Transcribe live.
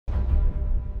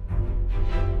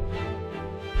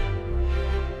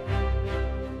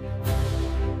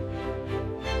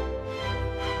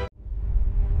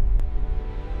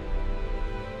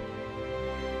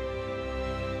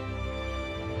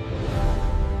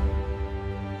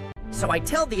So I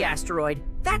tell the asteroid,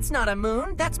 that's not a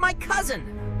moon, that's my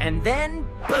cousin. And then,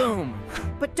 boom.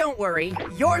 But don't worry,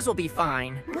 yours will be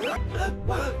fine.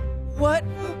 What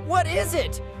is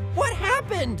it? What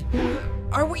happened?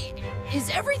 Is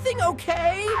everything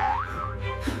okay?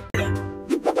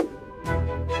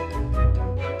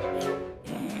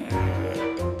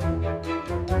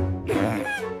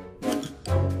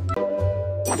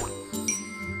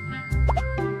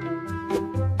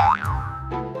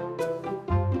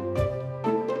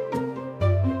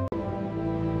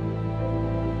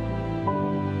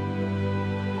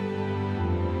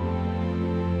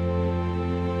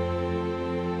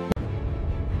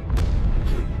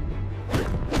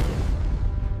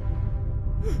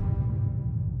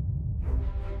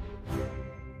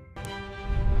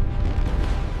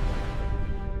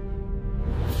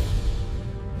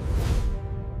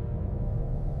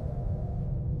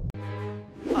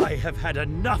 I have had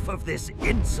enough of this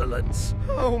insolence.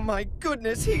 Oh my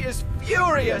goodness, he is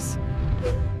furious!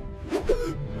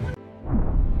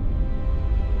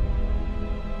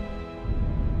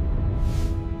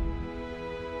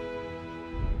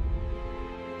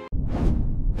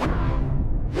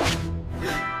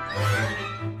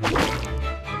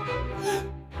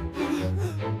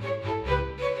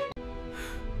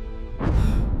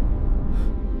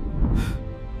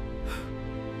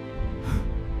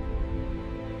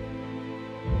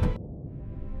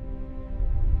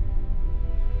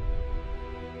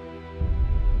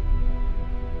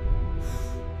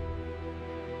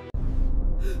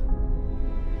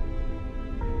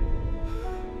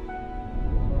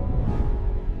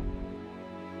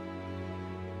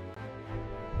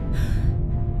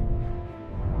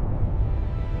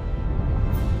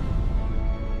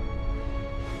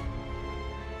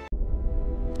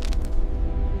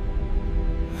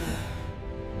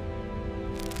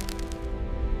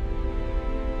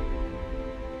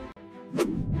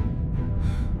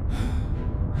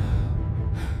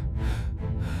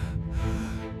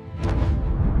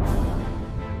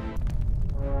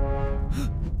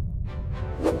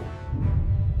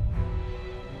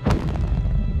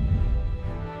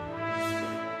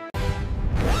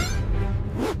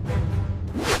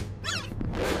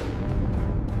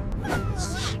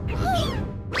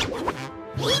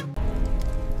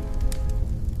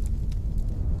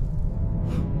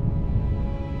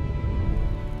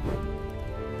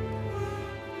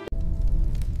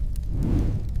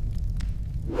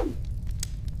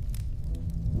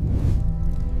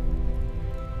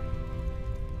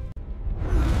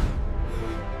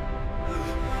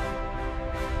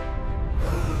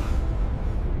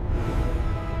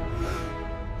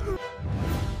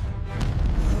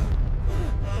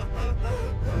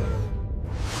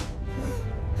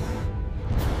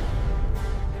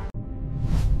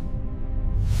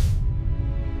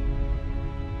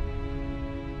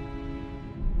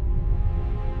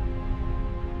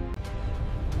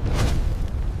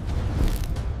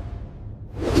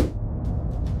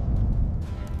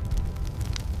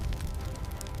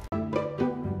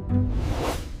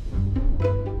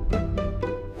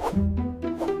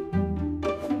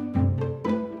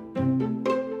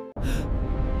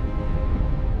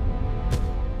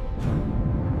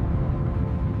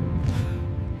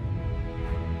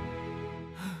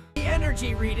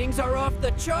 Energy readings are off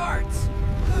the charts!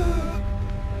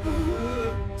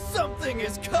 Something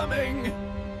is coming!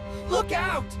 Look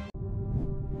out!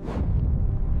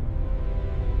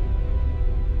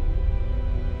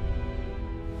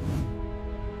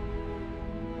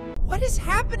 What is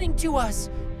happening to us?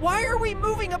 Why are we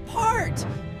moving apart?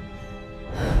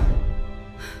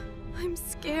 I'm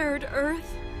scared,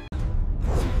 Earth.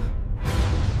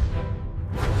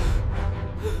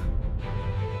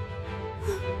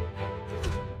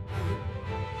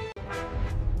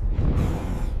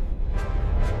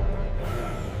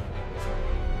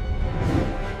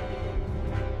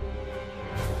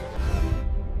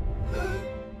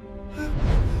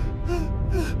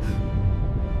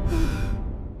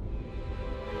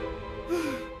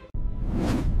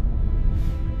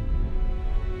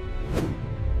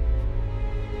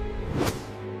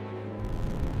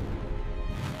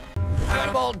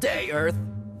 All day, Earth.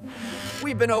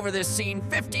 We've been over this scene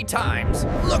 50 times.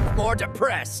 Look more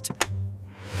depressed.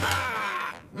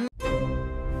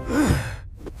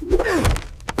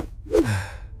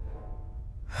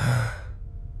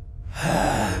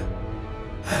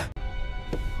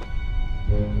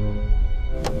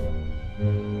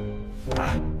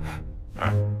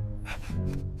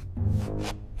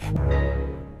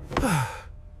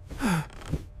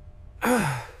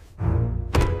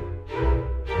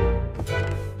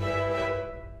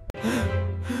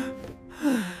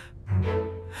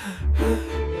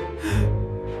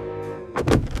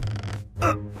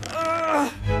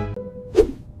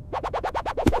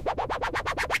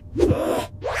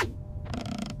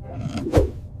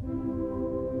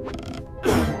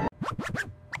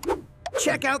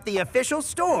 Check out the official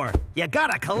store. You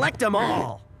gotta collect them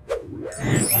all.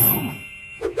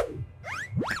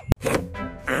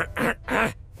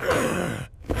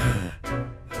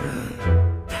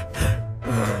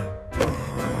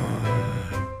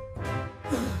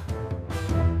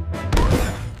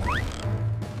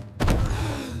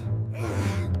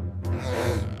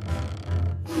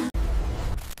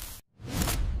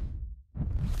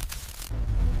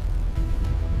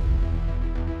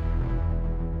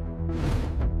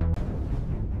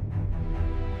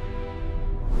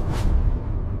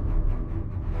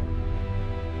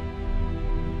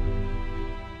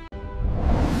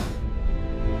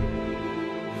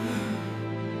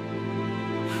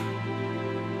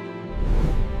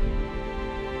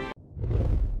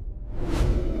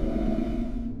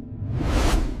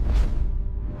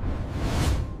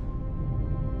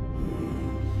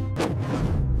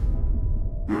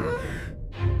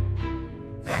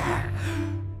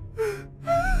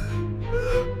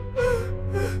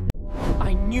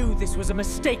 This was a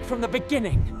mistake from the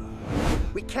beginning.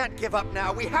 We can't give up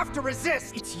now. We have to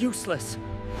resist. It's useless.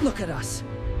 Look at us.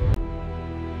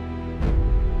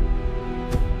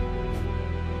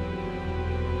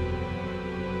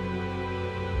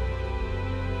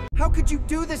 How could you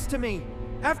do this to me?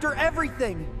 After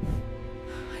everything?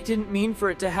 I didn't mean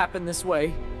for it to happen this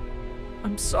way.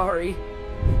 I'm sorry.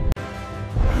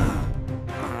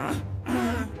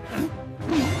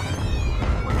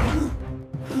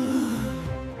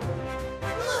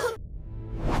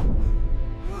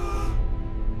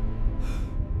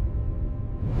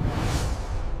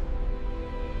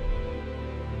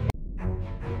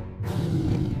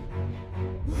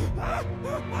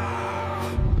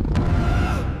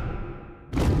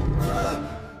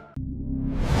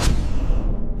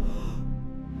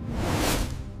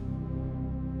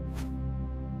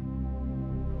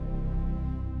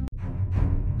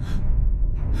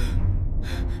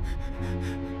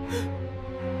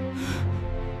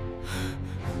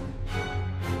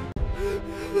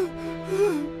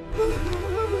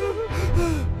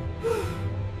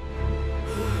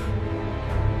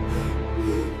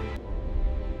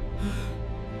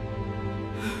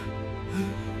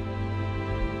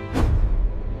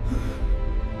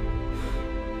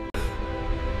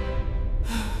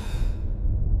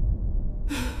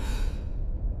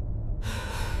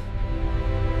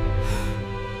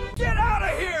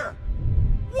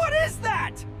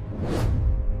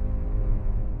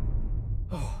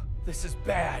 This is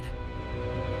bad.